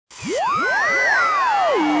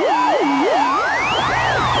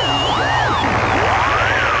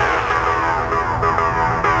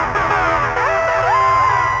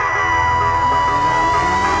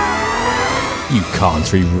You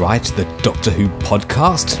can't rewrite the Doctor Who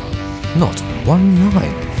podcast. Not one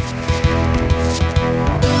line.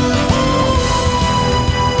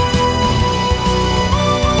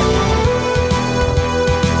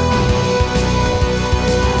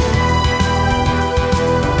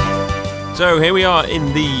 So here we are in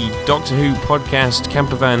the Doctor Who podcast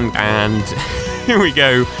campervan, and here we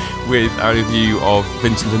go with our review of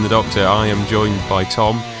Vincent and the Doctor. I am joined by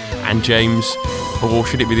Tom and James, or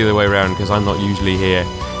should it be the other way around because I'm not usually here.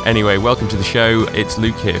 Anyway, welcome to the show. It's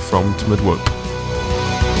Luke here from Tmudwup.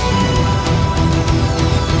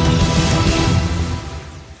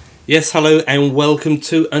 Yes, hello and welcome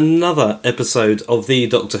to another episode of the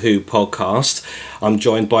Doctor Who podcast. I'm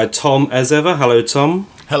joined by Tom as ever. Hello, Tom.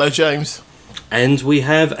 Hello, James. And we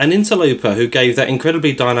have an interloper who gave that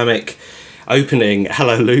incredibly dynamic opening.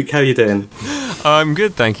 Hello, Luke. How are you doing? I'm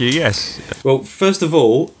good, thank you. Yes. Well, first of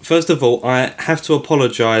all, I have to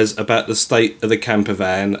apologise about the state of the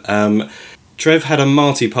campervan. Trev had a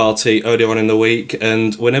Marty party earlier on in the week,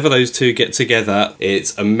 and whenever those two get together,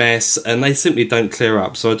 it's a mess, and they simply don't clear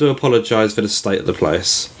up. So I do apologise for the state of the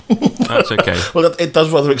place. That's okay. Well, it does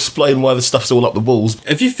rather explain why the stuff's all up the walls.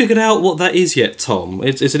 Have you figured out what that is yet, Tom?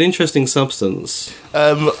 It's an interesting substance.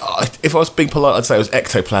 If I was being polite, I'd say it was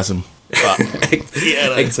ectoplasm. But,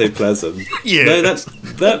 Ectoplasm. Yeah. No,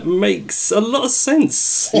 that makes a lot of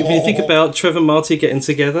sense. If you think about Trevor and Marty getting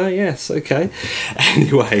together, yes, okay.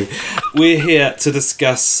 Anyway, we're here to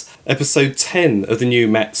discuss episode 10 of the new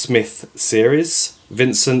Matt Smith series,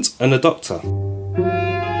 Vincent and the Doctor.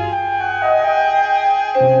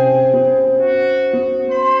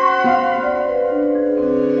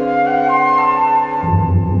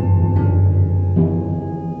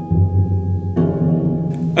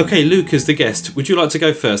 Okay, Luke is the guest. Would you like to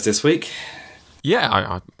go first this week?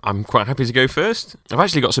 Yeah, I'm quite happy to go first. I've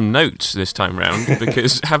actually got some notes this time round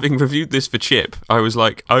because having reviewed this for Chip, I was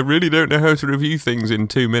like, I really don't know how to review things in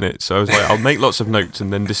 2 minutes. So I was like, I'll make lots of notes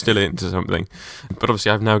and then distill it into something. But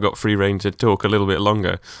obviously I've now got free rein to talk a little bit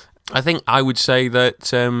longer. I think I would say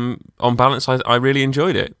that on balance, I really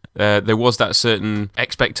enjoyed it. There was that certain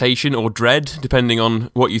expectation or dread, depending on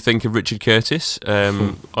what you think of Richard Curtis.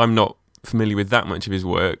 I'm not familiar with that much of his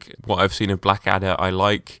work. What I've seen of Blackadder I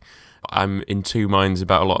like. I'm in two minds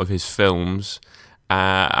about a lot of his films,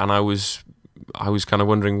 and I was kind of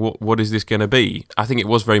wondering what is this going to be. I think it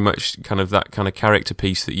was very much kind of that kind of character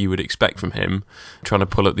piece that you would expect from him, trying to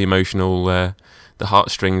pull at the emotional the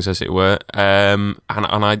heartstrings, as it were, and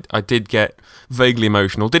I did get vaguely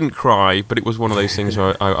emotional. Didn't cry, but it was one of those things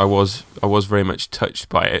where I was very much touched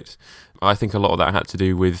by it. I think a lot of that had to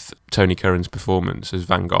do with Tony Curran's performance as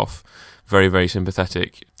Van Gogh. Very, very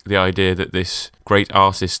sympathetic. The idea that this great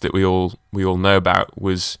artist that we all know about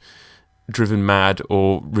was driven mad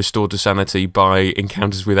or restored to sanity by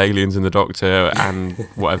encounters with aliens and the Doctor and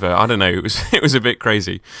whatever. I don't know. It was a bit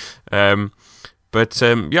crazy. But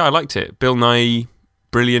I liked it. Bill Nighy,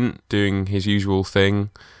 brilliant, doing his usual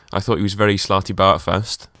thing. I thought he was very Slarty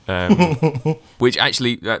Bartfast. Which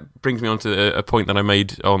actually that brings me on to a point that I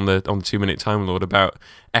made on the 2 Minute Time Lord about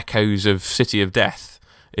echoes of City of Death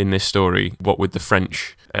in this story. What with the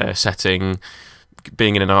French setting,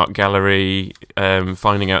 being in an art gallery,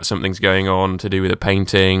 finding out something's going on to do with a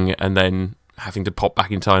painting, and then having to pop back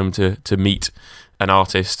in time to meet an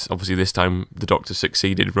artist. Obviously this time the Doctor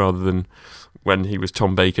succeeded rather than when he was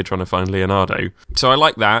Tom Baker trying to find Leonardo. So I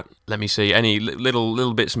like that. Let me see, any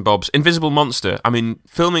little bits and bobs. Invisible Monster. I mean,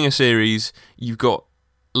 filming a series, you've got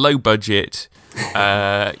low budget,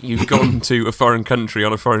 you've gone to a foreign country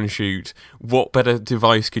on a foreign shoot. What better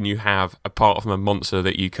device can you have apart from a monster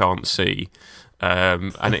that you can't see?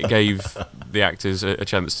 And it gave the actors a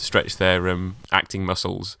chance to stretch their acting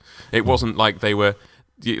muscles. It wasn't like they were,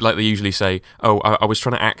 like they usually say, I was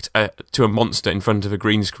trying to act to a monster in front of a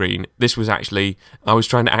green screen. This was actually, I was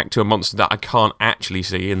trying to act to a monster that I can't actually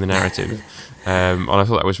see in the narrative. And I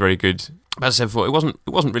thought that was very good. As I said before, it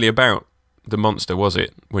wasn't really about the monster, was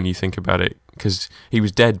it, when you think about it? Because he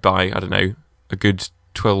was dead by, I don't know, a good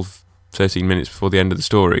 12, 13 minutes before the end of the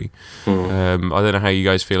story. I don't know how you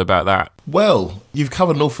guys feel about that. Well, you've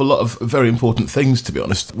covered an awful lot of very important things, to be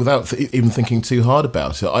honest, without even thinking too hard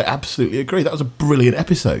about it. I absolutely agree. That was a brilliant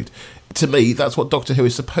episode. To me, that's what Doctor Who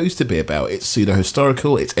is supposed to be about. It's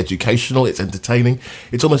pseudo-historical, it's educational, it's entertaining.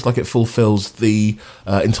 It's almost like it fulfills the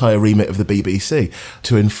entire remit of the BBC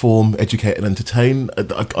to inform, educate and entertain. I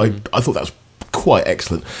thought that was quite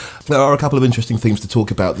excellent. There are a couple of interesting themes to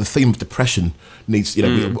talk about. The theme of depression needs,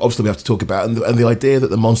 obviously we have to talk about, and the idea that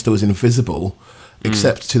the monster was invisible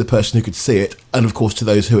except to the person who could see it, and of course to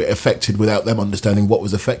those who it affected without them understanding what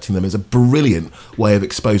was affecting them, is a brilliant way of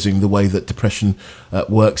exposing the way that depression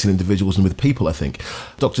works in individuals and with people, I think.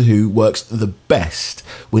 Doctor Who works the best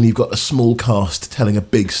when you've got a small cast telling a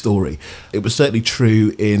big story. It was certainly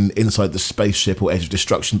true in Inside the Spaceship or Edge of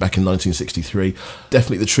Destruction back in 1963.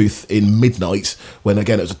 Definitely the truth in Midnight, when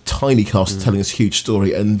again it was a tiny cast telling this huge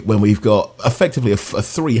story, and when we've got effectively a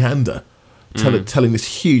three-hander telling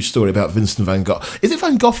this huge story about Vincent van Gogh. Is it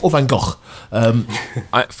Van Gogh or Van Gogh?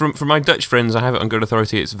 From my Dutch friends, I have it on good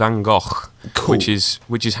authority. It's Van Gogh, Cool. which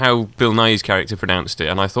is how Bill Nye's character pronounced it.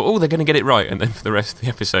 And I thought, oh, they're going to get it right. And then for the rest of the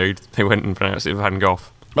episode, they went and pronounced it Van Gogh.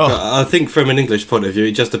 Oh. I think from an English point of view,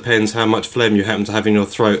 it just depends how much phlegm you happen to have in your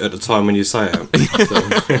throat at the time when you say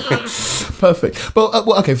it. So. Perfect. Well,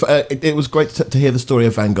 okay, it was great to hear the story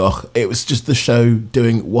of Van Gogh. It was just the show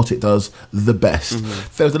doing what it does the best.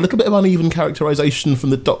 There was a little bit of uneven characterisation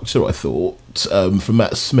from the Doctor, I thought, from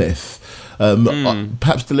Matt Smith.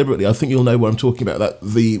 Perhaps deliberately. I think you'll know what I'm talking about. That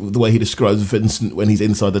the way he describes Vincent when he's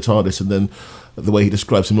inside the TARDIS, and then the way he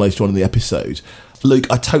describes him later on in the episode. Luke,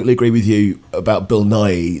 I totally agree with you about Bill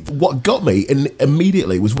Nye. What got me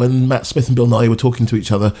immediately was when Matt Smith and Bill Nye were talking to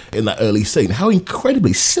each other in that early scene. How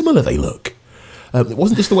incredibly similar they look. It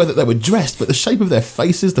wasn't just the way that they were dressed, but the shape of their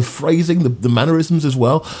faces, the phrasing, the mannerisms as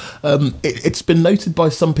well. It's been noted by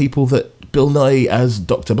some people that Bill Nye as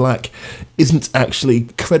Dr. Black isn't actually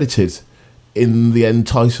credited in the end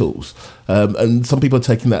titles, and some people are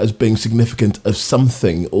taking that as being significant of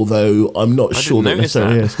something, although I'm not sure that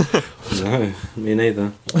necessarily is. No, me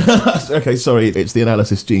neither. Okay, sorry, it's the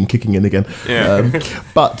analysis gene kicking in again. Yeah.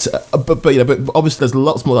 But obviously there's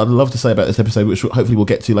lots more I'd love to say about this episode, which hopefully we'll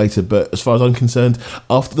get to later. But as far as I'm concerned,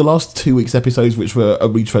 after the last 2 weeks' episodes, which were a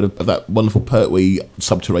retread of that wonderful Pertwee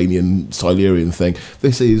subterranean Silurian thing,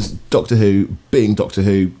 this is Doctor Who being Doctor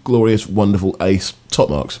Who, glorious, wonderful, ace, top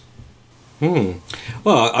marks.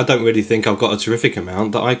 Well, I don't really think I've got a terrific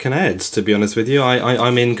amount that I can add, to be honest with you.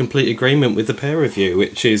 I'm in complete agreement with the pair of you,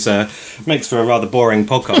 which is makes for a rather boring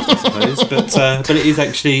podcast, I suppose. But it is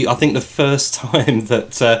actually, I think, the first time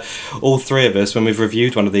that all three of us, when we've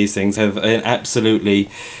reviewed one of these things, have absolutely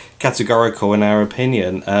categorical in our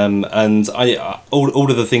opinion. And all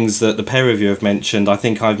of the things that the pair of you have mentioned, I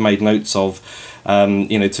think I've made notes of,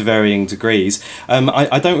 to varying degrees.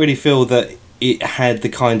 I don't really feel that it had the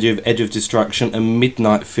kind of Edge of Destruction and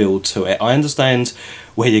Midnight feel to it. I understand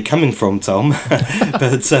where you're coming from, Tom,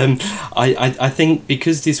 but I think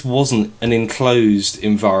because this wasn't an enclosed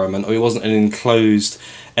environment, or it wasn't an enclosed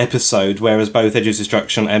episode, whereas both Edge of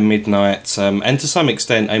Destruction and Midnight, and to some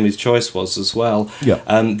extent Amy's Choice was as well,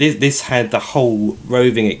 this had the whole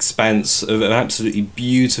roving expanse of an absolutely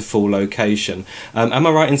beautiful location. Am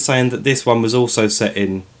I right in saying that this one was also set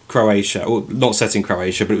in Croatia, or not set in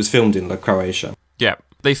Croatia, but it was filmed in Croatia? Yeah,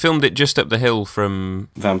 they filmed it just up the hill from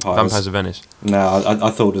Vampires of Venice. No, I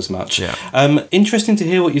thought as much. Yeah. Interesting to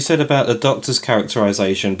hear what you said about the Doctor's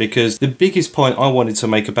characterisation, because the biggest point I wanted to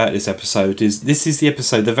make about this episode is this is the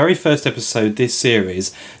episode, the very first episode this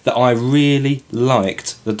series, that I really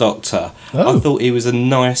liked the Doctor. I thought he was a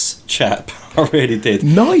nice chap. I really did.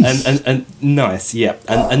 Nice. And nice, yeah.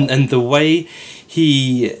 And the way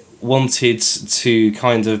he wanted to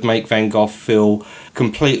kind of make Van Gogh feel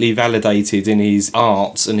completely validated in his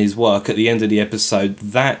art and his work at the end of the episode,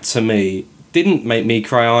 that to me didn't make me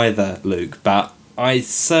cry either, Luke, but I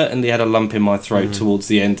certainly had a lump in my throat towards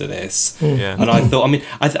the end of this. Yeah. And I thought,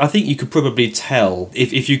 I think you could probably tell,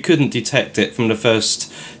 if you couldn't detect it from the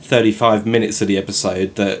first 35 minutes of the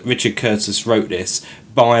episode, that Richard Curtis wrote this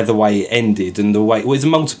by the way it ended, and the way it was a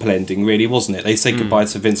multiple ending, really, wasn't it? They said goodbye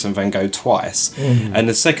to Vincent van Gogh twice, and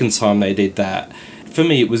the second time they did that, for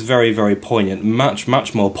me, it was very, very poignant,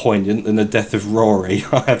 much more poignant than the death of Rory,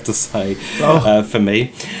 I have to say, for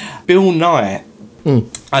me. Bill Nye,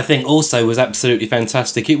 I think, also was absolutely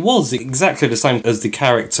fantastic. It was exactly the same as the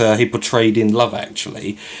character he portrayed in Love,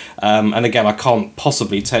 actually. And again, I can't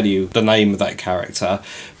possibly tell you the name of that character,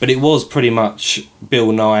 but it was pretty much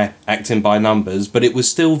Bill Nye acting by numbers, but it was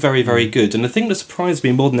still very, very good. And the thing that surprised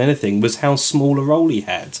me more than anything was how small a role he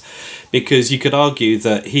had, because you could argue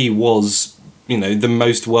that he was, the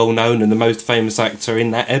most well-known and the most famous actor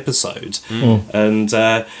in that episode. And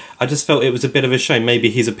I just felt it was a bit of a shame. Maybe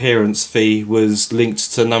his appearance fee was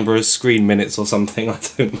linked to number of screen minutes or something, I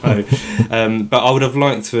don't know. But I would have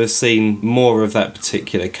liked to have seen more of that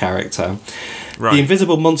particular character. Right. The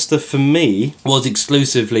Invisible Monster, for me, was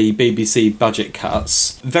exclusively BBC budget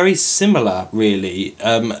cuts. Very similar, really.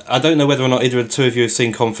 I don't know whether or not either of the two of you have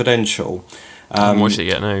seen Confidential. I haven't watched it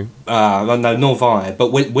yet, no. No, nor have I.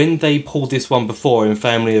 But when they pulled this one before in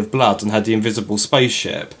Family of Blood and had the invisible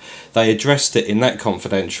spaceship, they addressed it in that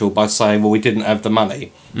confidential by saying, well, we didn't have the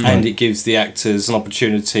money. And it gives the actors an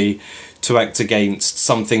opportunity to act against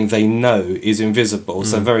something they know is invisible.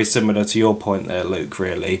 So very similar to your point there, Luke,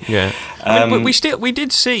 really. Yeah. But we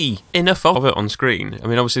did see enough of it on screen. I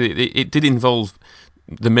mean, obviously, it did involve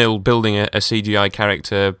the mill building a CGI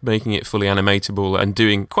character, making it fully animatable, and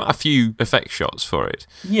doing quite a few effect shots for it.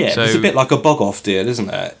 Yeah, so, it's a bit like a bog-off deal, isn't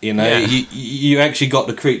it? You know, you actually got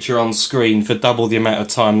the creature on screen for double the amount of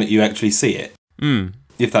time that you actually see it.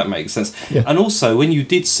 If that makes sense. Yeah. And also, when you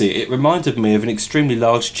did see it, it reminded me of an extremely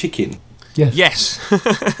large chicken. Yes.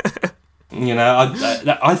 You know,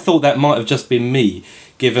 I thought that might have just been me,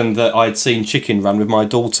 given that I'd seen Chicken Run with my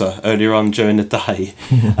daughter earlier on during the day,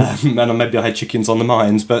 and maybe I had chickens on the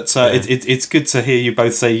mind. But it's good to hear you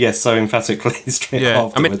both say yes so emphatically straight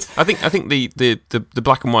afterwards. I mean, I think the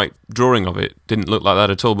black and white drawing of it didn't look like that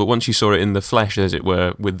at all. But once you saw it in the flesh, as it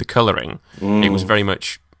were, with the colouring, it was very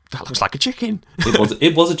much. That looks like a chicken. It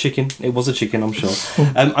was a chicken. It was a chicken, I'm sure.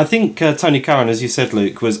 I think Tony Curran, as you said,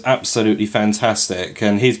 Luke, was absolutely fantastic,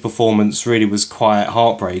 and his performance really was quite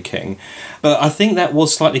heartbreaking. But I think that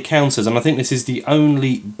was slightly countered, and I think this is the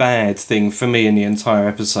only bad thing for me in the entire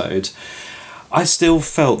episode. I still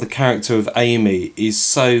felt the character of Amy is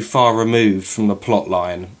so far removed from the plot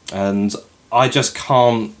line, and I just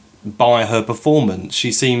can't by her performance.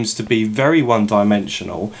 She seems to be very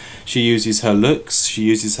one-dimensional. She uses her looks, she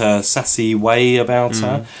uses her sassy way about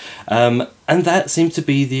her, and that seems to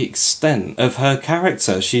be the extent of her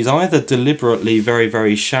character. She's either deliberately very,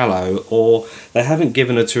 very shallow, or they haven't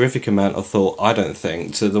given a terrific amount of thought, I don't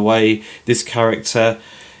think, to the way this character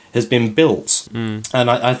has been built. And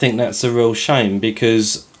I think that's a real shame,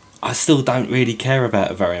 because I still don't really care about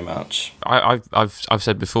her very much. I've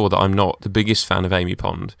said before that I'm not the biggest fan of Amy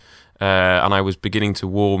Pond, and I was beginning to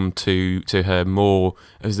warm to her more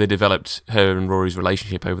as they developed her and Rory's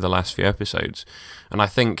relationship over the last few episodes. And I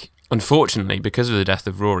think, unfortunately, because of the death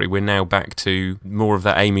of Rory, we're now back to more of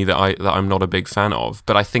that Amy that I'm not a big fan of.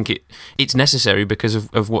 But I think it's necessary because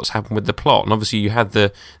of what's happened with the plot. And obviously you had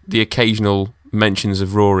the occasional mentions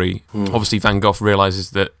of Rory. Obviously Van Gogh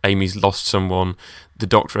realises that Amy's lost someone. The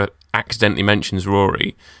Doctor accidentally mentions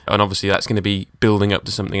Rory, and obviously that's going to be building up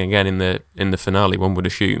to something again in the finale, one would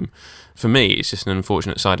assume. For me, it's just an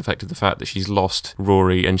unfortunate side effect of the fact that she's lost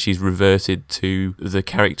Rory and she's reverted to the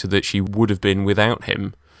character that she would have been without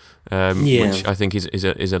him. Which I think is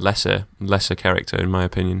a lesser character, in my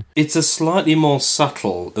opinion. It's a slightly more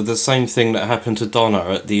subtle of the same thing that happened to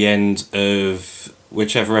Donna at the end of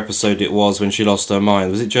whichever episode it was when she lost her mind.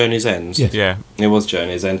 Was it Journey's End? Yes. Yeah. It was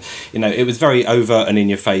Journey's End. You know, it was very overt and in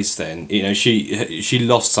your face then. You know, she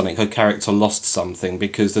lost something, her character lost something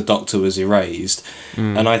because the Doctor was erased.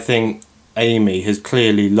 And I think Amy has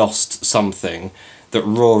clearly lost something that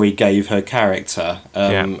Rory gave her character.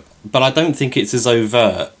 But I don't think it's as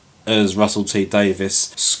overt as Russell T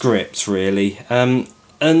Davies' script, really.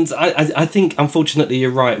 And I think, unfortunately,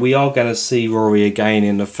 you're right. We are going to see Rory again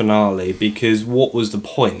in the finale, because what was the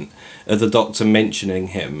point of the Doctor mentioning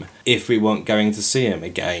him if we weren't going to see him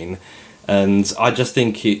again? And I just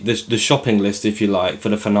think the shopping list, if you like, for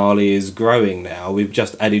the finale is growing now. We've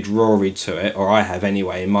just added Rory to it, or I have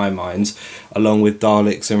anyway, in my mind, along with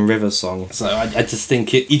Daleks and River Song. So I just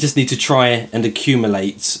think you just need to try and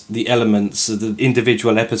accumulate the elements of the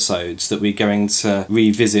individual episodes that we're going to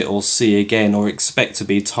revisit or see again, or expect to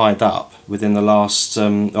be tied up within the last,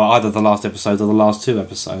 or either the last episode or the last two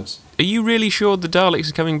episodes. Are you really sure the Daleks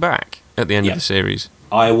are coming back at the end of the series?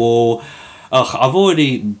 I will. I've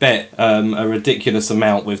already bet a ridiculous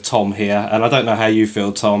amount with Tom here, and I don't know how you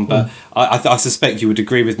feel, Tom, but I suspect you would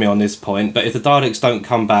agree with me on this point. But if the Daleks don't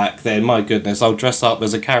come back, then my goodness, I'll dress up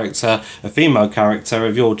as a character, a female character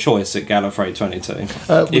of your choice at Gallifrey 22.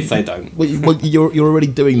 If they don't, well, you're already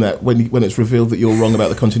doing that when it's revealed that you're wrong about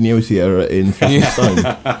the continuity error in Flash and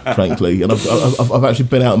Stone, frankly. And I've actually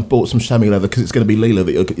been out and bought some chamois leather because it's going to be Leela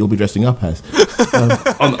that you'll be dressing up as.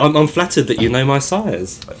 I'm flattered that you know my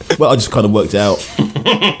size. Well, I just kind of worked out.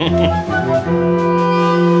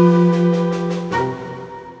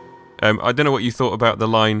 I don't know what you thought about the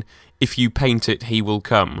line, "If you paint it, he will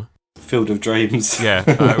come." Field of Dreams. Yeah,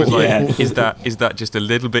 I was like, is that just a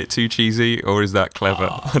little bit too cheesy, or is that clever?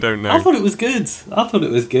 I don't know. I thought it was good.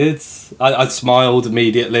 I smiled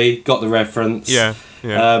immediately, got the reference. Yeah.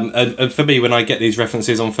 And for me, when I get these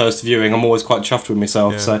references on first viewing, I'm always quite chuffed with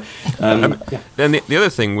myself. Yeah. So, Then the other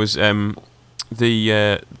thing was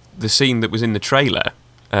the scene that was in the trailer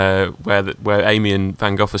where Amy and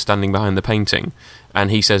Van Gogh are standing behind the painting,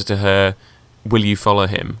 and he says to her, "Will you follow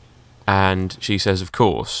him?" And she says, of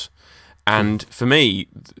course. And for me,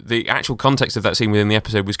 the actual context of that scene within the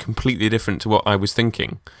episode was completely different to what I was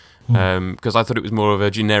thinking. Because I thought it was more of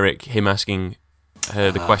a generic, him asking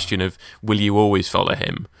her the question of, will you always follow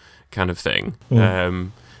him, kind of thing.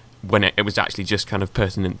 When it was actually just kind of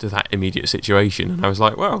pertinent to that immediate situation. And I was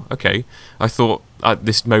like, well, okay. I thought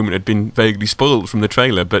this moment had been vaguely spoiled from the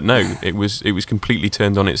trailer, but no, it was completely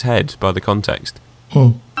turned on its head by the context.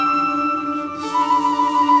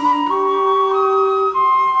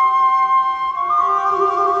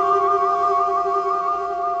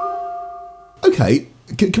 Okay,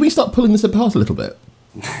 can we start pulling this apart a little bit?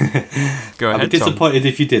 Go ahead, I'd be disappointed Tom.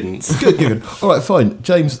 if you didn't. Good. All right, fine.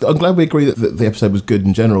 James, I'm glad we agree that the episode was good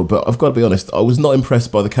in general, but I've got to be honest, I was not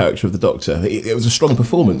impressed by the character of the Doctor. It was a strong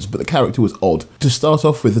performance, but the character was odd. To start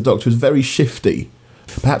off with, the Doctor was very shifty.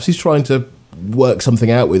 Perhaps he's trying to work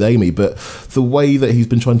something out with Amy, but the way that he's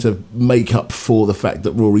been trying to make up for the fact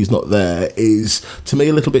that Rory's not there is, to me,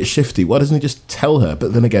 a little bit shifty. Why doesn't he just tell her?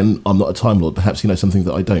 But then again, I'm not a Time Lord. Perhaps he knows something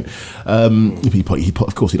that I don't.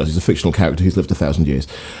 Of course he does. He's a fictional character who's lived 1,000 years.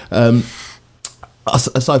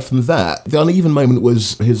 Aside from that, the uneven moment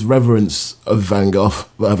was his reverence of Van Gogh,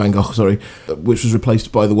 which was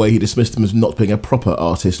replaced by the way he dismissed him as not being a proper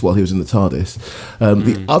artist while he was in the TARDIS.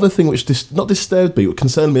 The other thing which not disturbed me, but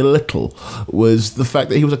concerned me a little, was the fact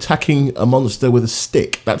that he was attacking a monster with a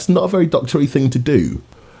stick. That's not a very Doctor-y thing to do.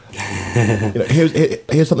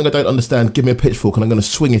 Here's something I don't understand. Give me a pitchfork and I'm going to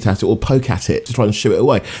swing it at it or poke at it to try and shoo it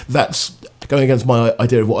away. That's going against my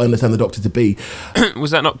idea of what I understand the Doctor to be.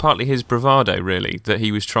 Was that not partly his bravado, really? That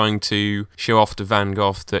he was trying to show off to Van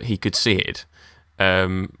Gogh that he could see it,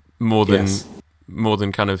 more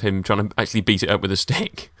than kind of him trying to actually beat it up with a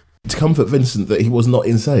stick. To comfort Vincent that he was not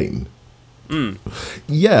insane.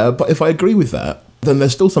 Yeah, but if I agree with that, then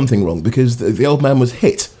there's still something wrong, because the old man was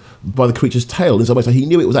hit by the creature's tail in some way, so he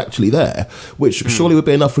knew it was actually there, which surely would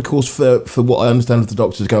be enough recourse for what I understand of the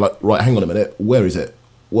Doctor to go like, right, hang on a minute, where is it?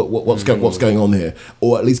 What's going on here?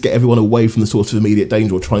 Or at least get everyone away from the source of immediate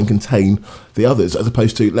danger, or try and contain the others, as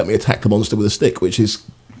opposed to let me attack the monster with a stick, which is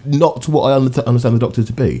not what I understand the Doctor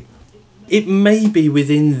to be. It may be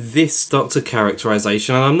within this Doctor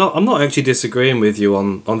characterisation, and I'm not actually disagreeing with you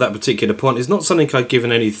on that particular point. It's not something I'd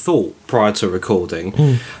given any thought prior to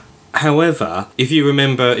recording. However, if you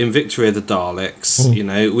remember in Victory of the Daleks,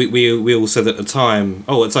 we all said at the time,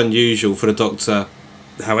 it's unusual for the Doctor,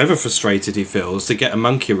 however frustrated he feels, to get a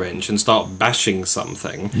monkey wrench and start bashing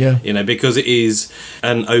something. Because it is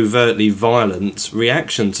an overtly violent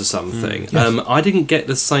reaction to something. Yes. I didn't get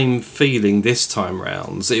the same feeling this time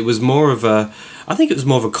round. It was more of a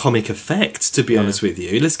comic effect, to be honest with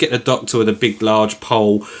you. Let's get the Doctor with a big large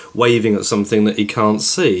pole waving at something that he can't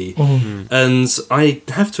see. And I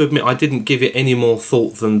have to admit, I didn't give it any more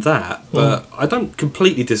thought than that, but I don't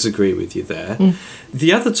completely disagree with you there.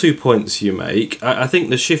 The other 2 points you make, I think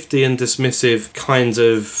the shifty and dismissive kind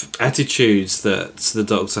of attitudes that the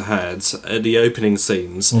Doctor had at the opening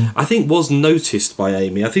scenes, I think was noticed by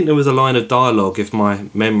Amy. I think there was a line of dialogue, if my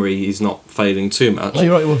memory is not failing too much,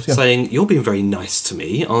 you're right, it was, saying, "You're being very nice to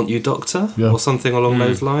me, aren't you, Doctor?" Or something along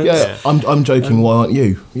those lines. Yeah, I'm joking. Why aren't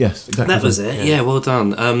you? Yes, exactly. That was it. Yeah, well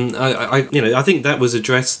done. I think that was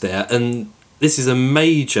addressed there, and this is a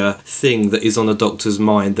major thing that is on the Doctor's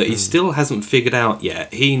mind that he still hasn't figured out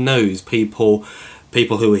yet. He knows people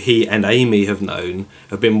who he and Amy have known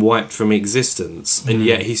have been wiped from existence, and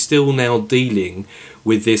yet he's still now dealing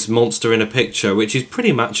with this monster in a picture, which is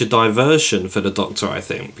pretty much a diversion for the Doctor, I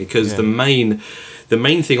think, because the main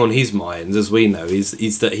thing on his mind, as we know,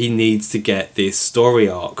 is that he needs to get this story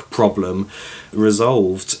arc problem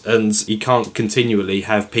resolved, and he can't continually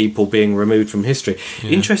have people being removed from history.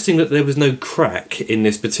 Interesting that there was no crack in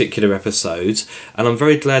this particular episode, and I'm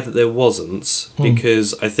very glad that there wasn't,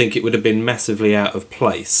 because I think it would have been massively out of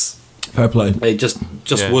place. Fair play. It just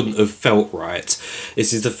wouldn't have felt right.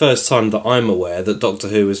 This is the first time that I'm aware that Doctor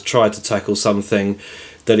Who has tried to tackle something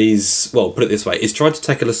that is, put it this way, is tried to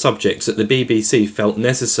tackle a subject that the BBC felt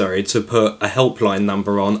necessary to put a helpline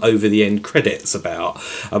number on over the end credits about.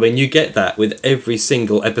 I mean, you get that with every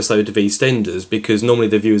single episode of EastEnders, because normally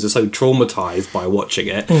the viewers are so traumatised by watching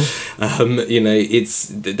it.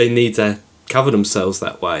 They need to cover themselves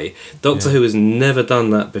that way. Doctor Who has never done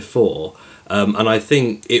that before. And I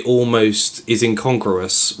think it almost is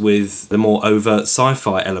incongruous with the more overt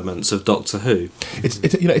sci-fi elements of Doctor Who.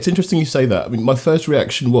 It's interesting you say that. I mean, my first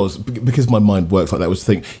reaction was, because my mind works like that, was to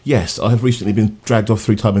think, yes, I have recently been dragged off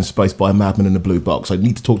through time and space by a madman in a blue box. I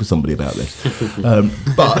need to talk to somebody about this.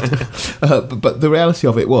 But the reality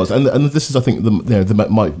of it was, and this is, I think,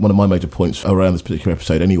 one of my major points around this particular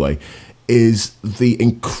episode anyway, is the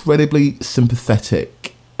incredibly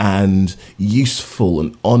sympathetic and useful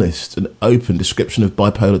and honest and open description of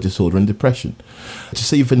bipolar disorder and depression. To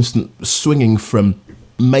see Vincent swinging from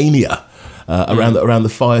mania around the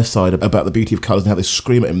fireside about the beauty of colours and how they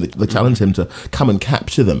scream at him, they challenge him to come and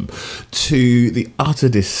capture them, to the utter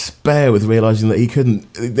despair with realising that he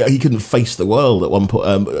couldn't face the world at one point,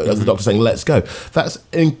 as the Doctor saying, "Let's go." That's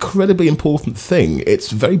an incredibly important thing. It's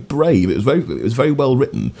very brave. It was very well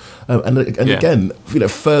written, and again,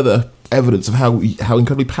 further evidence of how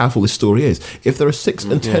incredibly powerful this story is. If there are 6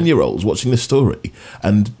 and 10-year-olds watching this story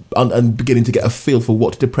and beginning to get a feel for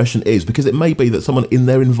what depression is, because it may be that someone in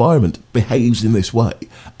their environment behaves in this way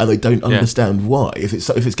and they don't understand why. If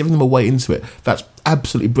it's giving them a way into it, that's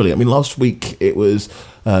absolutely brilliant. I mean, last week it was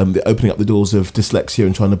opening up the doors of dyslexia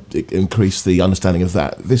and trying to increase the understanding of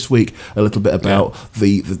that. This week, a little bit about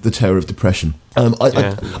the terror of depression. I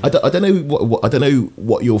don't know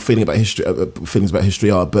what your feelings about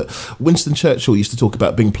history are, but Winston Churchill used to talk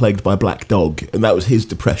about being plagued by a black dog, and that was his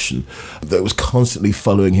depression that was constantly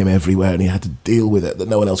following him everywhere, and he had to deal with it that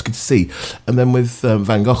no one else could see. And then with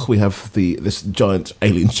Van Gogh, we have this giant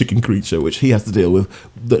alien chicken creature which he has to deal with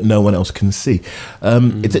that no one else can see.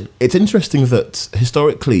 It's interesting that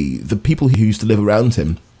historically the people who used to live around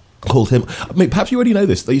him called him, I mean, perhaps you already know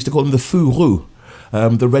this, they used to call him the fou rou,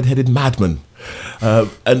 the red-headed madman.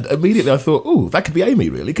 And immediately I thought, oh, that could be Amy,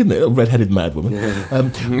 really, couldn't it? A red-headed madwoman.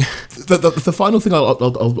 The final thing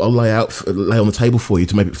I'll lay on the table for you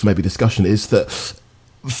for maybe discussion is that,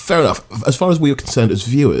 fair enough, as far as we were concerned as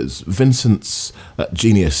viewers, Vincent's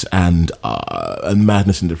genius and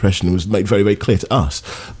madness and depression was made very, very clear to us.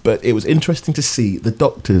 But it was interesting to see the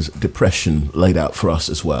Doctor's depression laid out for us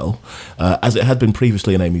as well, as it had been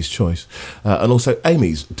previously in Amy's Choice, and also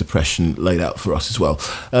Amy's depression laid out for us as well,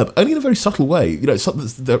 only in a very subtle way.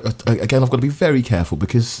 Again, I've got to be very careful,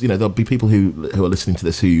 because there'll be people who are listening to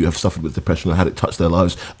this who have suffered with depression and had it touch their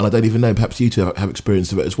lives, and I don't even know, perhaps you two have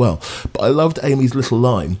experience of it as well. But I loved Amy's little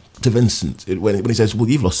line to Vincent when he says, "Well,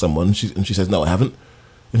 you've lost someone," and she says, "No, I haven't."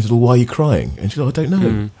 And he says, "Well, why are you crying?" And she says, "I don't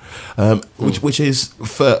know." Which is,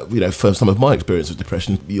 for some of my experience of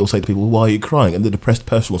depression, you'll say to people, "Well, why are you crying?" And the depressed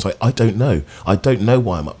person will say, "I don't know. I don't know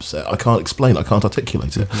why I'm upset. I can't explain. I can't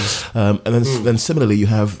articulate it." And then similarly, you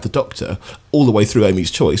have the Doctor all the way through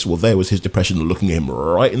Amy's Choice. Well, there was his depression looking him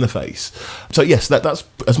right in the face. So yes, that's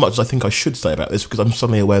as much as I think I should say about this, because I'm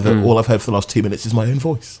suddenly aware that all I've heard for the last 2 minutes is my own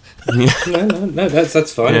voice. No,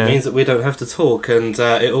 that's fine. It means that we don't have to talk, and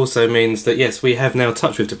it also means that, yes, we have now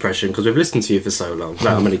touched with depression because we've listened to you for so long.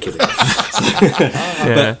 No, I'm only kidding.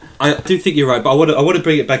 But I do think you're right, but I want to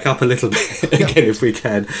bring it back up a little bit again, if we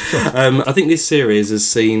can. I think this series has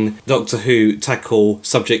seen Doctor Who tackle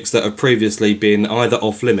subjects that have previously been either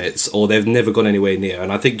off limits or they've never gone anywhere near,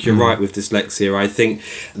 and I think you're right with dyslexia. I think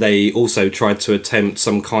they also tried to attempt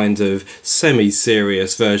some kind of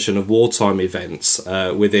semi-serious version of wartime events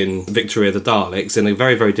within Victory of the Daleks in a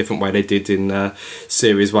very, very different way they did in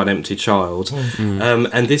Series 1 Empty Child.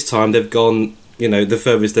 And this time they've gone the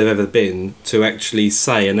furthest they've ever been to actually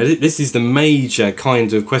say, and this is the major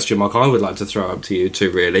kind of question mark I would like to throw up to you two,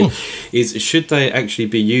 really, is should they actually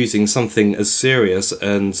be using something as serious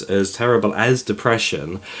and as terrible as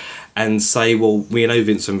depression and say, well, we know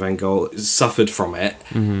Vincent van Gogh suffered from it,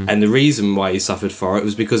 and the reason why he suffered for it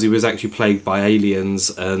was because he was actually plagued by aliens,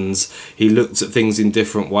 and he looked at things in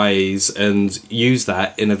different ways and used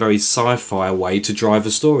that in a very sci-fi way to drive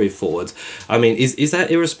a story forward. I mean, is that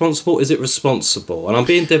irresponsible? Is it responsible? And I'm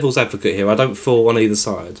being devil's advocate here. I don't fall on either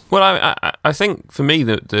side. Well, I think for me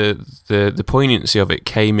that the poignancy of it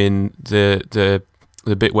came in the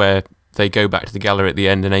bit where they go back to the gallery at the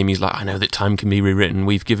end, and Amy's like, "I know that time can be rewritten.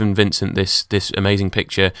 We've given Vincent this amazing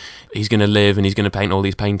picture. He's going to live and he's going to paint all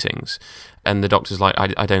these paintings." And the Doctor's like,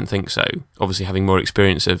 I don't think so. Obviously having more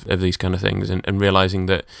experience of these kind of things, and realising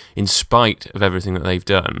that in spite of everything that they've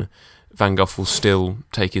done, Van Gogh will still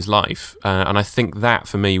take his life. And I think that,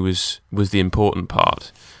 for me, was the important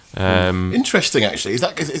part. Interesting, actually. Is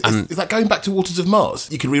that going back to Waters of Mars?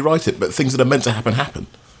 You can rewrite it, but things that are meant to happen.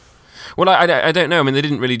 Well, I don't know. I mean, they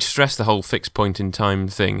didn't really stress the whole fixed point in time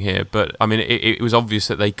thing here, but I mean, it was obvious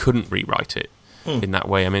that they couldn't rewrite it in that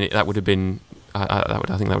way. I mean, that would have been. I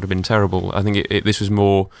think that would have been terrible. I think this was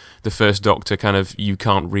more the first Doctor kind of, you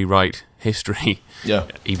can't rewrite history. Yeah.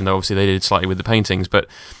 Even though obviously they did slightly with the paintings, but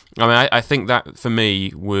I mean, I think that for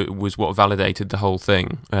me was what validated the whole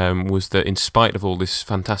thing. Was that in spite of all this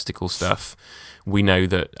fantastical stuff, we know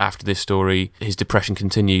that after this story, his depression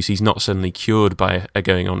continues. He's not suddenly cured by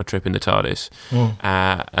going on a trip in the TARDIS,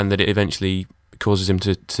 and that it eventually causes him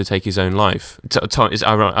to take his own life. Tom, it's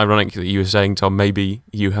ironic that you were saying, Tom, maybe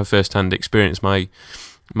you have first-hand experience. My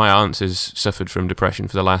My aunt has suffered from depression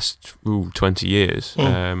for the last 20 years,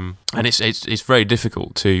 and it's very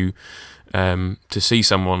difficult to see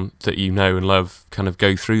someone that you know and love kind of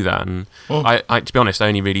go through that. And I, to be honest, I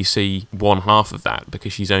only really see one half of that,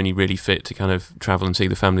 because she's only really fit to kind of travel and see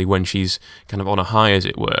the family when she's kind of on a high, as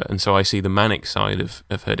it were. And so I see the manic side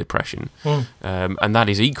of her depression, and that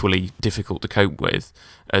is equally difficult to cope with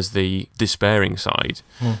as the despairing side.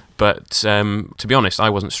 But to be honest, I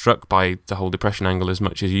wasn't struck by the whole depression angle as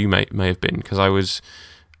much as you may have been, because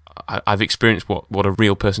I've experienced what a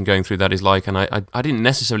real person going through that is like, and I didn't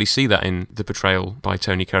necessarily see that in the portrayal by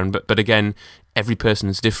Tony Curran, but again, every person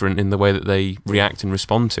is different in the way that they react and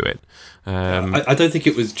respond to it. I don't think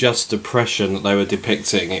it was just depression that they were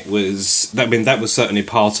depicting. That was certainly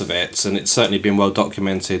part of it, and it's certainly been well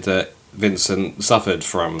documented that Vincent suffered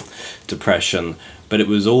from depression, but it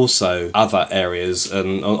was also other areas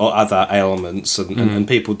or other ailments, and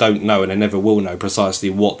people don't know, and they never will know precisely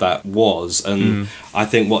what that was. And I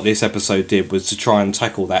think what this episode did was to try and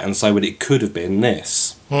tackle that and say, well, it could have been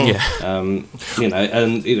this. Not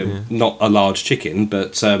a large chicken,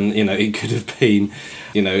 but it could have been,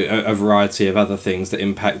 a variety of other things that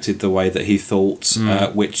impacted the way that he thought,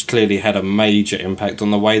 which clearly had a major impact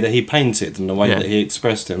on the way that he painted and the way that he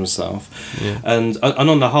expressed himself. And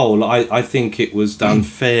on the whole, I think it was done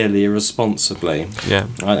fairly responsibly.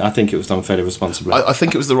 I think it was done fairly responsibly. I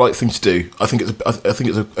think it was the right thing to do. I think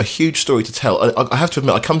it's a huge story to tell. I have to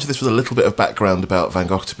admit, I come to this with a little bit of background about Van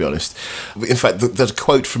Gogh, to be honest. In fact, there's a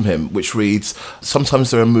quote from him which reads,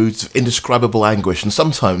 "Sometimes there are moods of indescribable anguish, and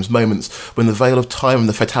sometimes moments when the veil of time and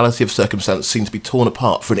the fatality of circumstance seem to be torn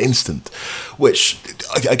apart for an instant," which,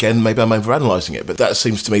 again, maybe I'm overanalyzing it, but that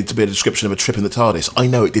seems to me to be a description of a trip in the TARDIS. I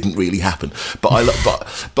know it didn't really happen, but I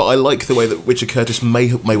like the way that Richard Curtis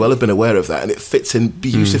may well have been aware of that, and it fits in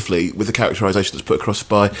beautifully with the characterisation that's put across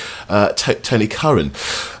by Tony Curran.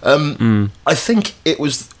 I think it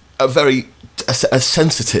was a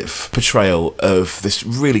sensitive portrayal of this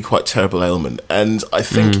really quite terrible ailment, and I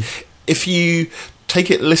think if you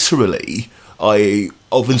take it literally,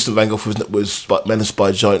 Vincent van Gogh was menaced by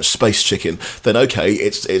a giant space chicken, then okay,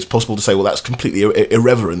 it's possible to say, well, that's completely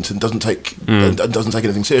irreverent and doesn't take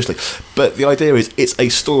anything seriously. But the idea is, it's a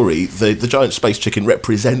story. The giant space chicken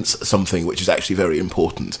represents something which is actually very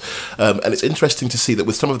important, and it's interesting to see that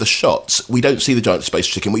with some of the shots, we don't see the giant space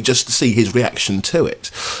chicken; we just see his reaction to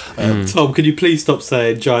it. Tom, can you please stop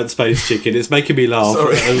saying giant space chicken? It's making me laugh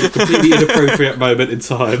at a completely inappropriate moment in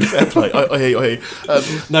time. I hear you.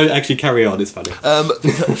 No, actually, carry on. It's funny.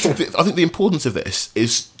 I think the importance of this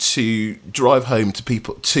is to drive home to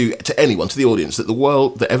people, to anyone, to the audience, that the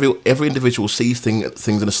world, that every individual sees things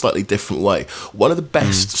in a slightly different way. One of the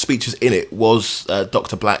best speeches in it was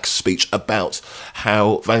Dr. Black's speech about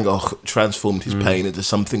how Van Gogh transformed his pain into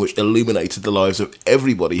something which illuminated the lives of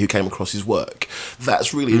everybody who came across his work.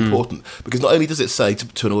 That's really important, because not only does it say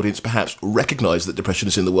to an audience, perhaps recognise that depression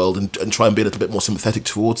is in the world and try and be a little bit more sympathetic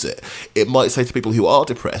towards it, it might say to people who are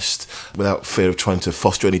depressed, without fear of trying to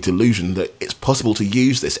foster any delusion, that it's possible to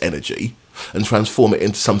use this energy and transform it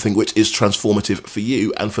into something which is transformative for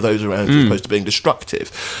you and for those around you, as opposed to being destructive.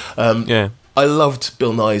 I loved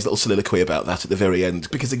Bill Nye's little soliloquy about that at the very end,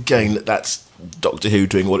 because again, that's Doctor Who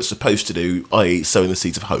doing what it's supposed to do, i.e. sowing the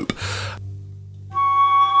seeds of hope.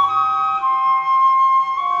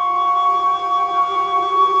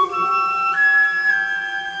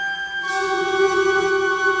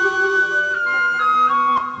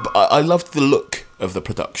 I loved the look of the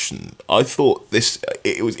production. I thought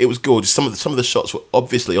it was gorgeous. Some of the shots were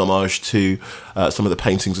obviously homage to some of the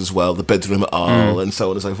paintings as well, the bedroom at Arles and so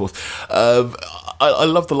on and so forth. I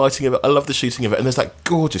love the lighting of it. I love the shooting of it. And there's that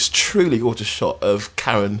gorgeous, truly gorgeous shot of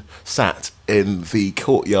Karen sat in the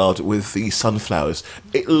courtyard with the sunflowers.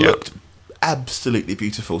 It looked absolutely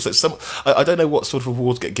beautiful. So I don't know what sort of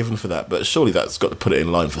awards get given for that, but surely that's got to put it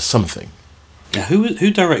in line for something. Yeah,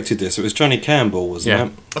 who directed this? It was Johnny Campbell,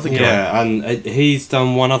 wasn't it? I think and he's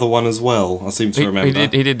done one other one as well. I seem to remember.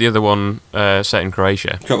 He did the other one set in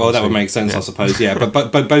Croatia. Well, that would make sense, I suppose. Yeah,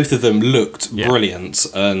 but both of them looked brilliant,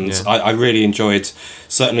 and I really enjoyed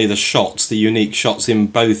certainly the unique shots in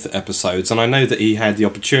both episodes. And I know that he had the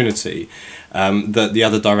opportunity that the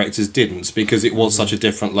other directors didn't, because it was such a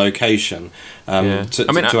different location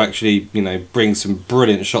to actually bring some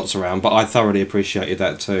brilliant shots around. But I thoroughly appreciated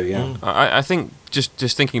that too. Yeah, I think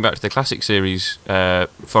just thinking back to the classic series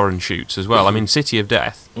foreign shoots as well. I mean, City of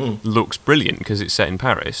Death looks brilliant because it's set in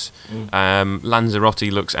Paris.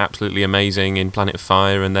 Lanzarote looks absolutely amazing in Planet of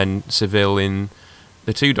Fire, and then Seville in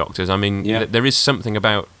The Two Doctors. I mean, there is something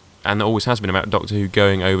about, and there always has been about, Doctor Who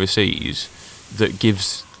going overseas that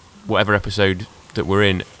gives whatever episode that we're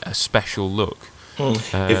in a special look.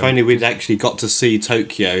 If only we'd actually got to see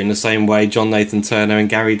Tokyo in the same way John Nathan Turner and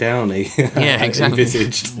Gary Downey exactly.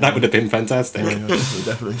 envisaged. That would have been fantastic. Yeah,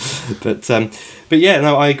 definitely. But yeah,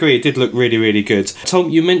 no, I agree. It did look really, really good. Tom,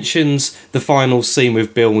 you mentioned the final scene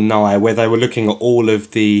with Bill Nye where they were looking at all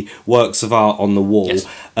of the works of art on the wall. Yes.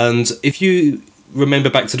 And if you remember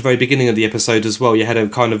back to the very beginning of the episode as well, you had a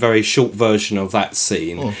kind of very short version of that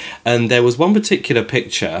scene. And there was one particular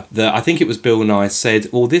picture that I think it was Bill Nye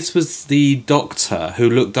said, well, this was the doctor who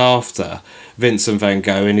looked after Vincent van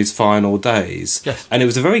Gogh in his final days. Yes. And it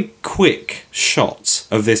was a very quick shot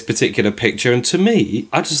of this particular picture, and to me,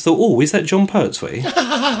 I just thought, oh, is that John Pertwee?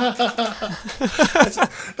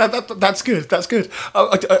 That's good. That's good.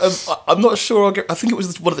 I'm not sure. I think it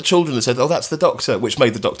was one of the children that said, "Oh, that's the doctor," which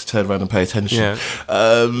made the doctor turn around and pay attention. Yeah.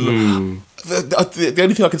 The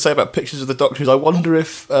only thing I can say about pictures of the Doctor is I wonder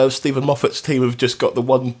if Stephen Moffat's team have just got the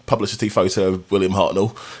one publicity photo of William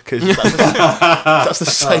Hartnell, because that's the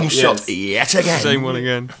same shot yet again. Same one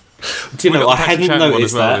again. Do you know, I hadn't Patrick Chan one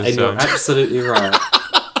noticed as well, that, and you're absolutely right.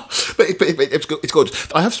 But it's good.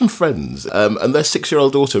 I have some friends, and their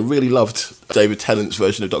 6-year-old daughter really loved David Tennant's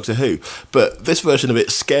version of Doctor Who, but this version of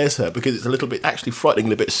it scares her because it's a little bit actually frightening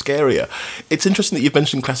and a bit scarier. It's interesting that you've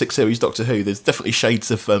mentioned classic series Doctor Who. There's definitely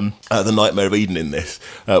shades of The Nightmare of Eden in this,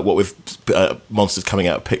 what with monsters coming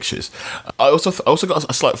out of pictures. I also got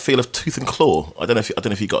a slight feel of Tooth and Claw. I don't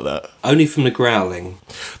know if you got that. Only from the Growling.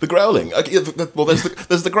 The Growling.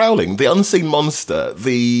 There's the Growling, the unseen monster,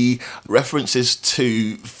 the references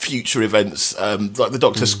to future events, like the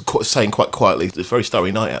Doctor's saying quite quietly, it's a very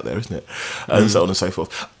starry night out there, isn't it? And so on and so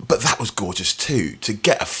forth. But that was gorgeous too, to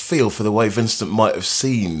get a feel for the way Vincent might have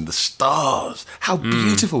seen the stars. How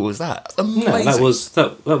beautiful was that? Amazing. No,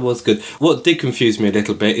 that was good. What did confuse me a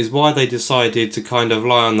little bit is why they decided to kind of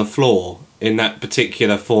lie on the floor in that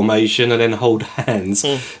particular formation and then hold hands.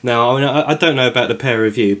 Now, I mean, I don't know about the pair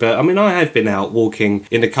of you, but I mean, I have been out walking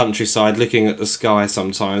in the countryside looking at the sky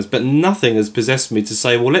sometimes, but nothing has possessed me to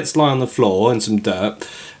say, well, let's lie on the floor in some dirt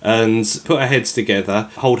and put our heads together,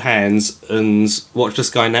 hold hands and watch the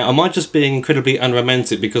sky. Now, am I just being incredibly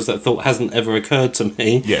unromantic because that thought hasn't ever occurred to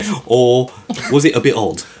me? Yes. Or was it a bit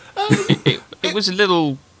odd? It was a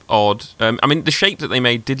little odd. I mean, the shape that they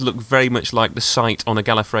made did look very much like the sight on a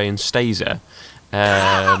Gallifreyan staser.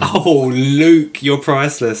 Oh, Luke, you're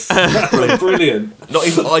priceless. Brilliant. Not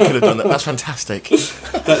even I could have done that. That's fantastic.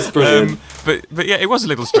 That's brilliant. But yeah, it was a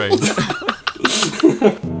little strange.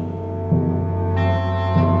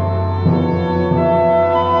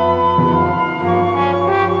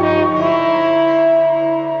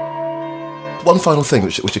 One final thing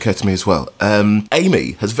which occurred to me as well.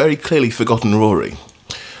 Amy has very clearly forgotten Rory,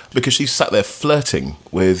 because she's sat there flirting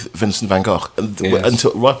with Vincent van Gogh up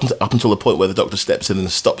until the point where the Doctor steps in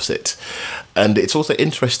and stops it. And it's also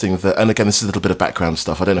interesting that, and again, this is a little bit of background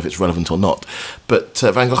stuff, I don't know if it's relevant or not, but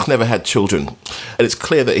Van Gogh never had children. And it's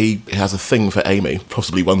clear that he has a thing for Amy,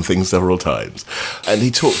 possibly one thing several times. And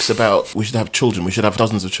he talks about, we should have children, we should have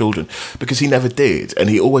dozens of children, because he never did. And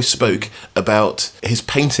he always spoke about his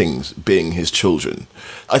paintings being his children.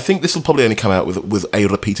 I think this will probably only come out with a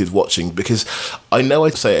repeated watching, because I know I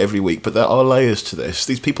say it every week, but there are layers to this.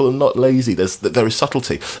 These people are not lazy. There is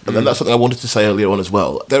subtlety. And then that's something I wanted to say earlier on as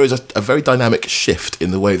well. There is a very dynamic shift in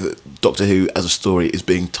the way that Doctor Who as a story is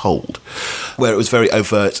being told, where it was very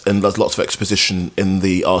overt and there's lots of exposition in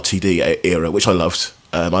the RTD era, which I loved.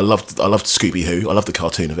 I loved Scooby-Who. I loved the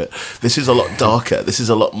cartoon of it. This is a lot darker. This is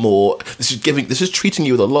a lot more. This is treating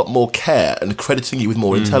you with a lot more care and crediting you with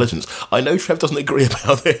more intelligence. I know Trev doesn't agree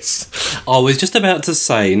about this. I was just about to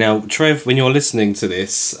say, now, Trev, when you're listening to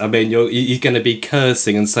this, I mean, you're going to be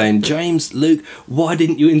cursing and saying, James, Luke, why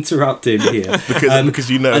didn't you interrupt him here? because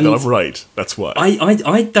you know that I'm right. That's why.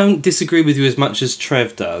 I don't disagree with you as much as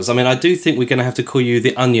Trev does. I mean, I do think we're going to have to call you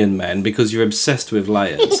the Onion Man because you're obsessed with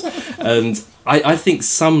layers. And I think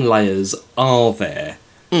some layers are there,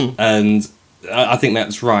 and I think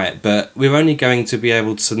that's right, but we're only going to be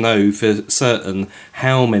able to know for certain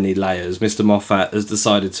how many layers Mr. Moffat has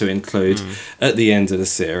decided to include at the end of the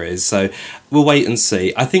series, so we'll wait and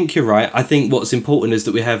see. I think you're right. I think what's important is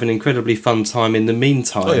that we have an incredibly fun time in the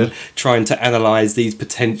meantime trying to analyse these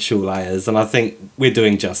potential layers, and I think we're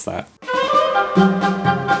doing just that.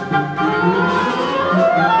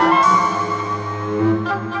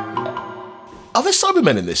 Are there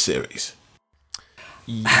Cybermen in this series?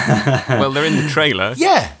 Well, they're in the trailer.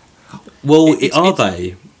 Yeah. Well, are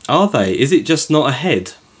they? Are they? Is it just not a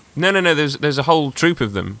head? No. There's a whole troop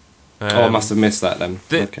of them. I must have missed that then.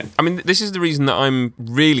 Okay. I mean, this is the reason that I'm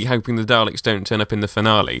really hoping the Daleks don't turn up in the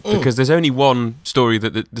finale, because there's only one story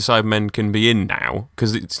that the Cybermen can be in now,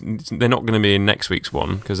 because they're not going to be in next week's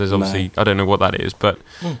one, because there's obviously, I don't know what that is, but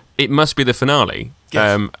it must be the finale.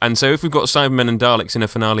 Yes. And so if we've got Cybermen and Daleks in a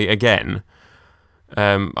finale again,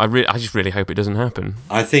 I just really hope it doesn't happen.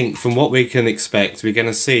 I think from what we can expect, we're going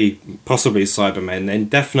to see possibly Cybermen, then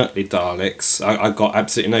definitely Daleks. I've got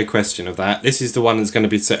absolutely no question of that. This is the one that's going to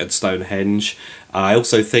be set at Stonehenge. I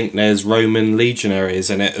also think there's Roman legionaries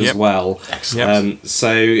in it as well.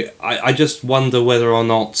 So I just wonder whether or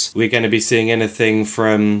not we're going to be seeing anything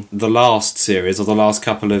from the last series or the last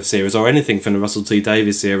couple of series, or anything from the Russell T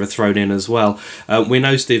Davies era thrown in as well. We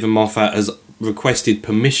know Stephen Moffat has requested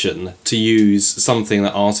permission to use something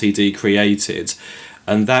that RTD created,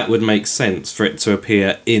 and that would make sense for it to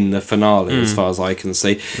appear in the finale as far as I can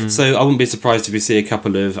see. So I wouldn't be surprised if we see a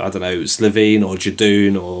couple of, I don't know, Slevene or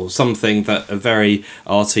Jadoon or something that are very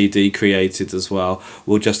RTD created as well.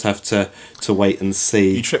 We'll just have to wait and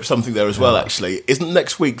see. You tripped something there as well, actually. Isn't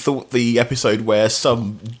next week the episode where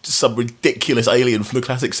some ridiculous alien from the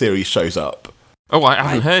classic series shows up? Oh, I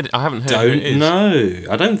haven't heard who it is. No,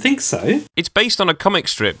 I don't think so. It's based on a comic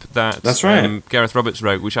strip That's right. Gareth Roberts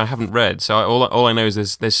wrote, which I haven't read. So all I know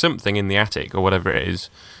is there's something in the attic or whatever it is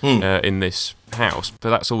in this house, but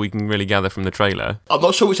that's all we can really gather from the trailer. I'm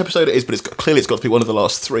not sure which episode it is, but it's got to be one of the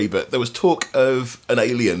last three. But there was talk of an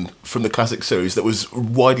alien from the classic series that was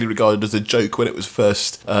widely regarded as a joke when it was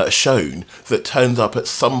first shown, that turns up at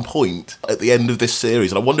some point at the end of this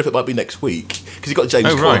series, and I wonder if it might be next week, because you've got James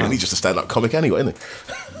Corden, and he's just a stand-up comic anyway, isn't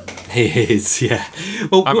he? He is, yeah.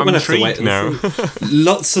 Well, I'm we'll have to wait intrigued now.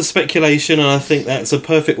 Lots of speculation, and I think that's a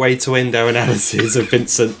perfect way to end our analysis of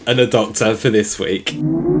Vincent and the Doctor for this week.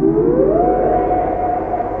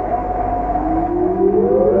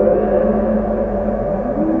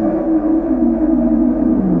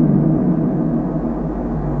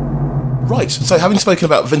 Right, so having spoken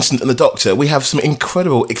about Vincent and the Doctor, we have some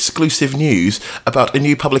incredible exclusive news about a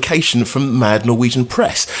new publication from Mad Norwegian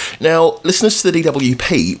Press. Now, listeners to the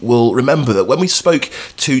DWP will remember that when we spoke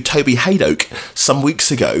to Toby Hadoke some weeks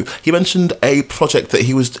ago, he mentioned a project that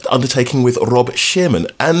he was undertaking with Rob Shearman.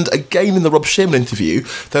 And again, in the Rob Shearman interview,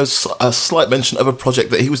 there was a slight mention of a project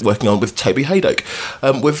that he was working on with Toby Hadoke.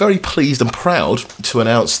 We're very pleased and proud to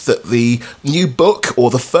announce that the new book, or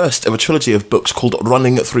the first of a trilogy of books called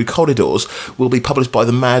Running Through Corridors, will be published by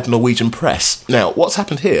the Mad Norwegian Press. Now, what's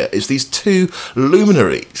happened here is these two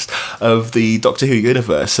luminaries of the Doctor Who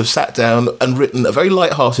universe have sat down and written a very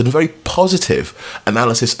light-hearted and very positive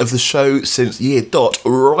analysis of the show since year dot,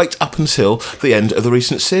 right up until the end of the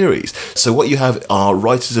recent series. So what you have are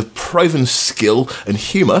writers of proven skill and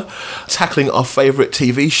humour tackling our favourite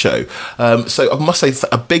TV show. So I must say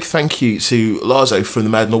a big thank you to Lazo from the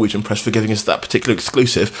Mad Norwegian Press for giving us that particular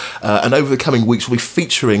exclusive, and over the coming weeks we'll be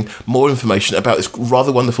featuring more information about this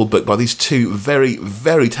rather wonderful book by these two very,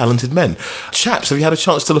 very talented men. Chaps, have you had a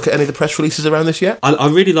chance to look at any of the press releases around this yet? I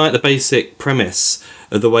really like the basic premise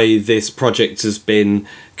of the way this project has been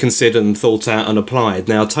considered and thought out and applied.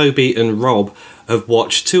 Now, Toby and Rob have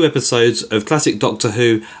watched 2 episodes of classic Doctor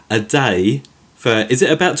Who a day for, is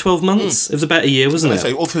it about 12 months? It was about a year, wasn't it?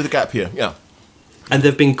 So all through the gap year, yeah. And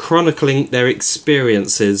they've been chronicling their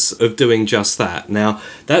experiences of doing just that. Now,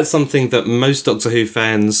 that's something that most Doctor Who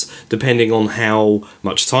fans, depending on how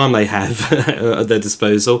much time they have at their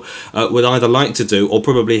disposal, would either like to do or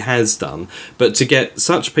probably has done. But to get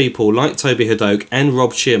such people like Toby Hadoke and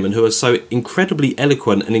Rob Shearman, who are so incredibly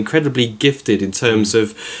eloquent and incredibly gifted in terms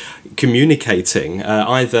of communicating,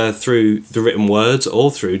 either through the written words or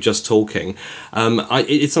through just talking,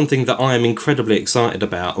 it's something that I am incredibly excited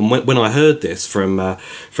about. And when I heard this from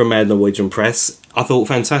Mad Norwegian Press, I thought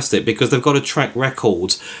fantastic, because they've got a track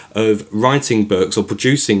record of writing books or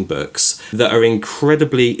producing books that are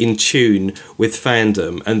incredibly in tune with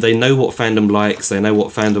fandom, and they know what fandom likes, they know what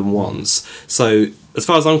fandom wants. So as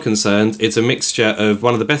far as I'm concerned, it's a mixture of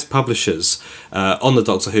one of the best publishers on the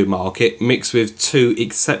Doctor Who market, mixed with 2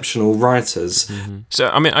 exceptional writers. Mm-hmm. So,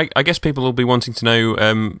 I mean, I guess people will be wanting to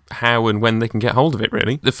know how and when they can get hold of it,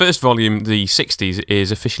 really. The first volume, the 60s,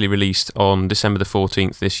 is officially released on December the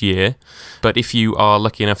 14th this year. But if you are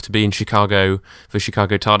lucky enough to be in Chicago for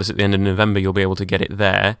Chicago TARDIS at the end of November, you'll be able to get it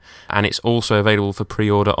there. And it's also available for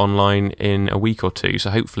pre-order online in a week or 2.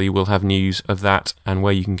 So hopefully we'll have news of that and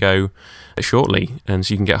where you can go shortly, and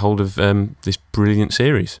so you can get hold of this brilliant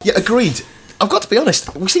series. Yeah, agreed. I've got to be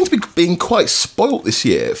honest, we seem to be being quite spoilt this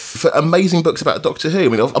year for amazing books about Doctor Who. I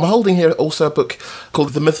mean, I'm holding here also a book called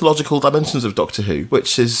The Mythological Dimensions of Doctor Who,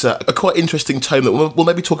 which is a quite interesting tome that we'll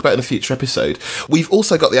maybe talk about in a future episode. We've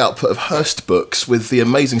also got the output of Hearst books with the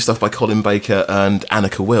amazing stuff by Colin Baker and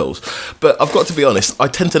Annika Wills. But I've got to be honest, I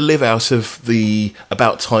tend to live out of the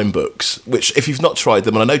About Time books, which, if you've not tried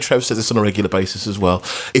them, and I know Trev says this on a regular basis as well,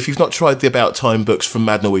 if you've not tried the About Time books from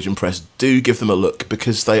Mad Norwegian Press, do give them a look,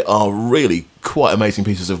 because they are really quite amazing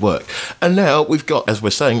pieces of work. And now we've got, as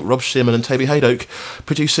we're saying, Rob Shearman and Toby Haydock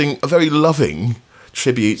producing a very loving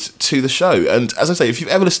tribute to the show. And as I say, if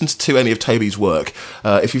you've ever listened to any of Toby's work,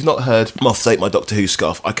 if you've not heard Moths Ate My Doctor Who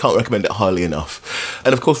Scarf, I can't recommend it highly enough.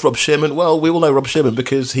 And of course, Rob Shearman, well, we all know Rob Shearman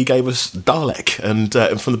because he gave us Dalek, and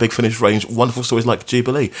from the Big Finish range, wonderful stories like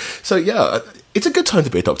Jubilee. So yeah, it's a good time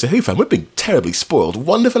to be a Doctor Who fan. We've been terribly spoiled.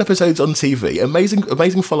 Wonderful episodes on TV,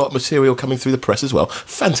 amazing follow-up material coming through the press as well.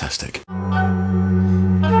 Fantastic.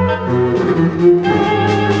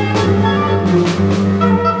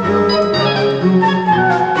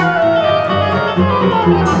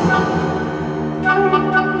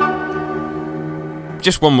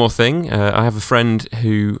 Just one more thing. I have a friend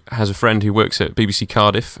who works at BBC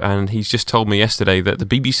Cardiff, and he's just told me yesterday that the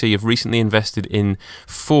BBC have recently invested in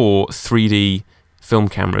 4 3D film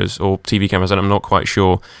cameras, or TV cameras, and I'm not quite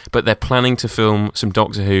sure, but they're planning to film some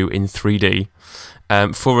Doctor Who in 3D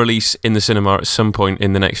for release in the cinema at some point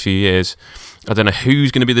in the next few years. I don't know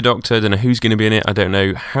who's going to be the Doctor, I don't know who's going to be in it, I don't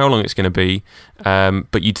know how long it's going to be,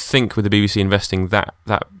 but you'd think with the BBC investing that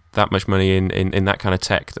much money in that kind of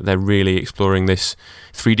tech, that they're really exploring this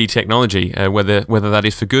 3D technology, whether that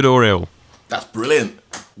is for good or ill. That's brilliant.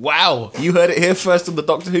 Wow, you heard it here first on the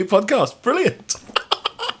Doctor Who podcast. Brilliant.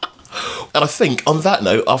 And I think, on that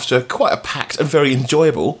note, after quite a packed and very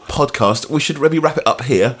enjoyable podcast, we should maybe wrap it up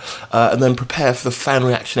here and then prepare for the fan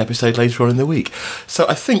reaction episode later on in the week. So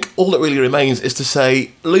I think all that really remains is to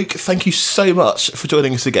say, Luke, thank you so much for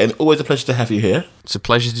joining us again. Always a pleasure to have you here. It's a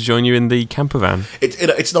pleasure to join you in the camper van.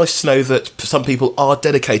 It's nice to know that some people are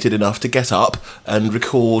dedicated enough to get up and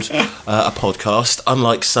record a podcast,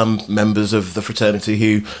 unlike some members of the fraternity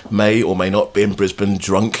who may or may not be in Brisbane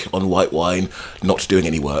drunk on white wine, not doing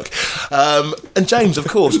any work. And James, of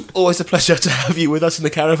course, always a pleasure to have you with us in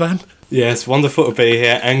the caravan. Yes, wonderful to be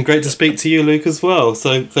here, and great to speak to you, Luke, as well.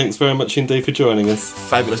 So thanks very much indeed for joining us.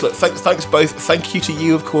 Fabulous. Look, thanks both. Thank you to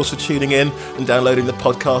you, of course, for tuning in and downloading the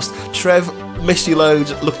podcast. Trev, miss you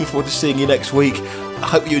loads. Looking forward to seeing you next week. I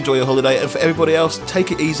hope you enjoy your holiday, and for everybody else,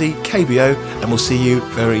 take it easy, KBO, and we'll see you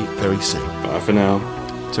very, very soon. Bye for now.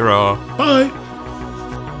 Ta-ra. Bye.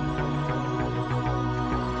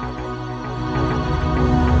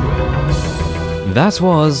 That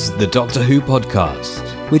was the Doctor Who podcast,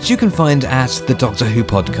 which you can find at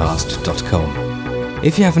thedoctorwhopodcast.com.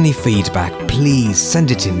 If you have any feedback, please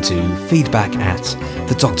send it in to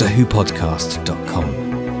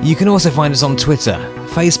feedback@thedoctorwhopodcast.com. You can also find us on Twitter,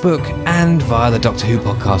 Facebook, and via the Doctor Who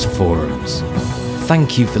podcast forums.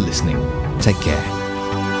 Thank you for listening. Take care.